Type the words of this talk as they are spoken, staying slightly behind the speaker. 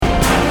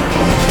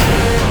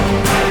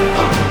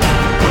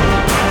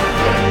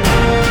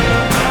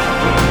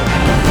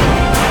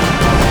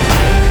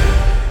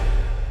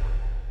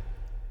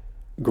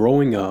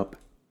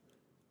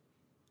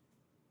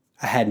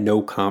had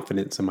no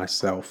confidence in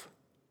myself.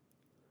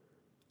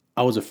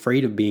 I was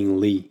afraid of being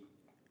Lee.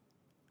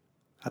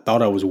 I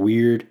thought I was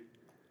weird.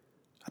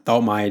 I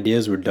thought my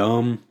ideas were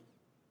dumb.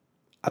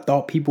 I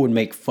thought people would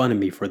make fun of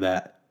me for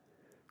that.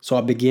 So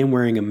I began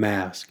wearing a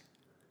mask,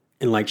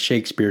 and like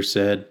Shakespeare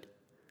said,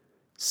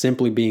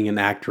 simply being an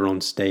actor on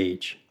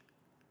stage.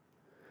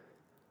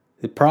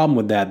 The problem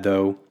with that,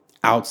 though,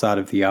 outside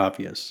of the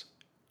obvious,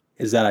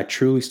 is that I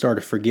truly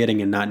started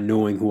forgetting and not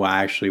knowing who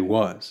I actually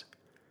was.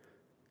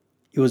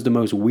 It was the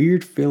most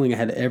weird feeling I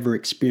had ever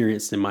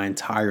experienced in my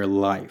entire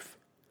life.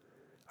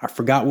 I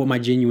forgot what my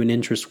genuine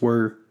interests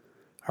were.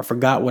 I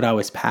forgot what I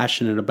was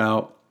passionate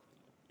about.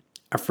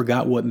 I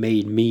forgot what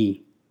made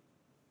me,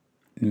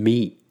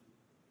 me.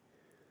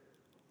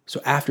 So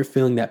after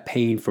feeling that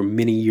pain for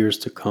many years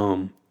to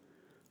come,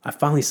 I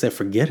finally said,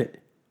 forget it.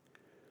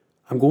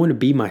 I'm going to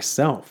be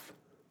myself.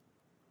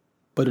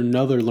 But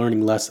another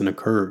learning lesson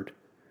occurred.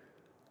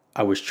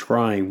 I was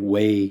trying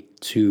way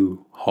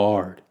too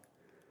hard.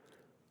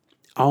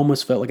 I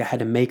almost felt like I had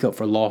to make up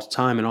for lost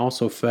time, and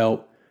also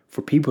felt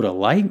for people to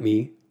like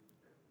me,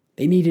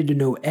 they needed to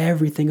know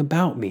everything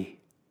about me.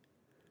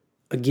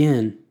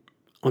 Again,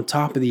 on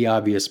top of the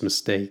obvious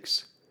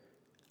mistakes,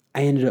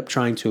 I ended up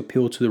trying to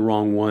appeal to the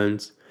wrong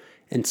ones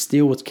and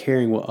still was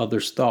caring what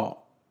others thought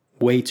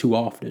way too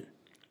often,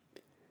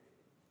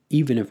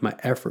 even if my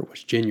effort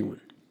was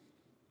genuine.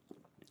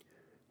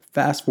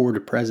 Fast forward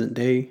to present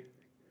day,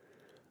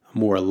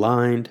 I'm more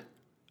aligned,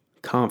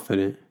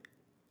 confident,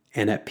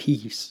 and at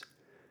peace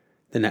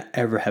than I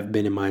ever have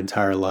been in my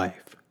entire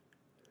life.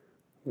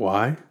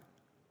 Why?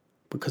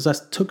 Because I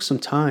took some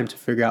time to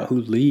figure out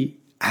who Lee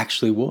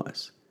actually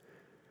was.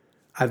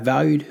 I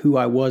valued who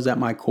I was at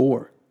my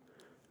core,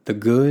 the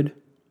good,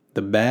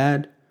 the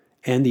bad,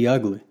 and the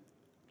ugly.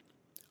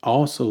 I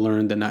also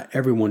learned that not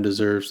everyone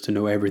deserves to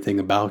know everything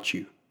about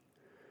you.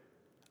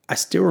 I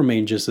still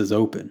remain just as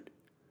open,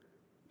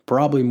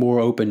 probably more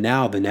open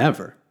now than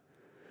ever,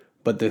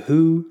 but the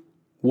who,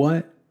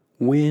 what,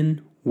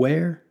 when,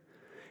 where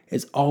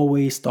is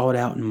always thought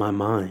out in my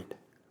mind.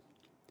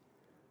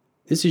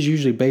 This is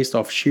usually based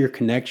off sheer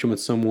connection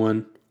with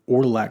someone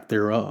or lack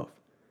thereof.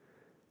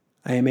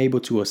 I am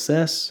able to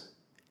assess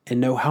and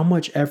know how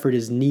much effort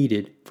is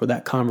needed for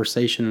that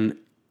conversation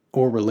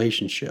or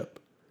relationship.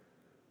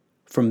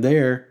 From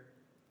there,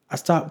 I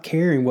stopped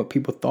caring what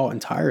people thought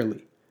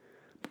entirely,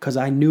 because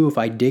I knew if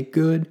I did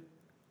good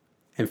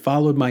and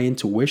followed my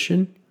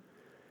intuition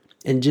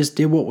and just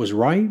did what was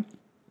right,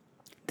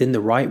 then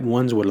the right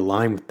ones would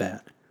align with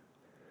that.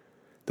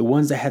 The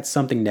ones that had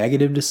something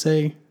negative to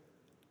say,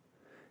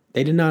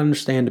 they did not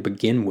understand to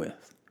begin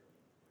with.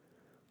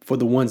 For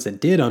the ones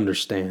that did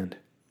understand,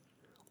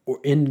 or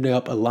ended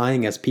up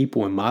aligning as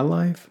people in my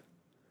life,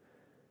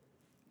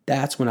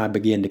 that's when I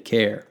began to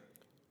care.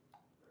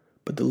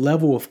 But the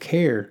level of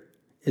care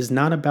is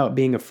not about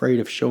being afraid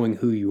of showing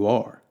who you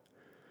are,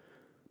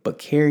 but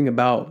caring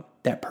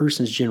about that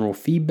person's general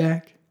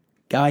feedback,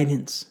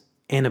 guidance,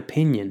 and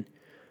opinion,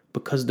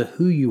 because the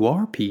who you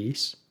are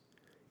piece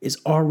is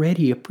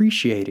already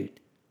appreciated.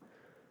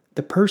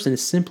 The person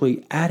is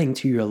simply adding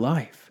to your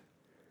life.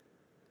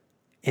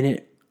 And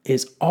it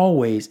is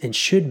always and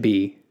should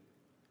be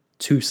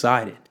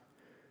two-sided.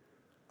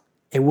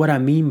 And what I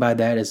mean by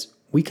that is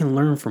we can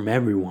learn from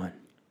everyone,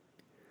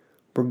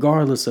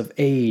 regardless of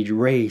age,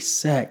 race,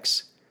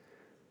 sex,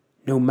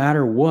 no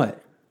matter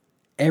what.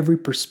 Every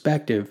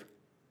perspective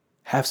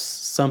has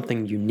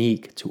something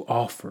unique to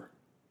offer.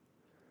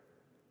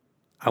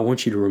 I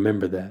want you to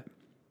remember that.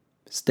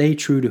 Stay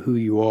true to who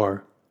you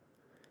are.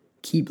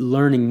 Keep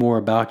learning more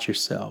about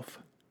yourself.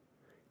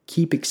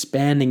 Keep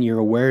expanding your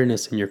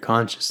awareness and your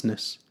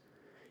consciousness.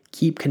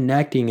 Keep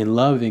connecting and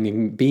loving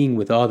and being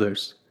with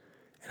others.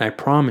 And I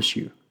promise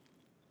you,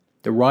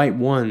 the right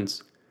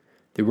ones,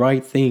 the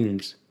right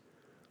things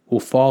will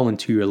fall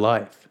into your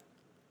life.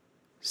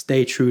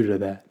 Stay true to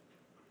that.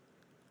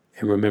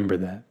 And remember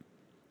that.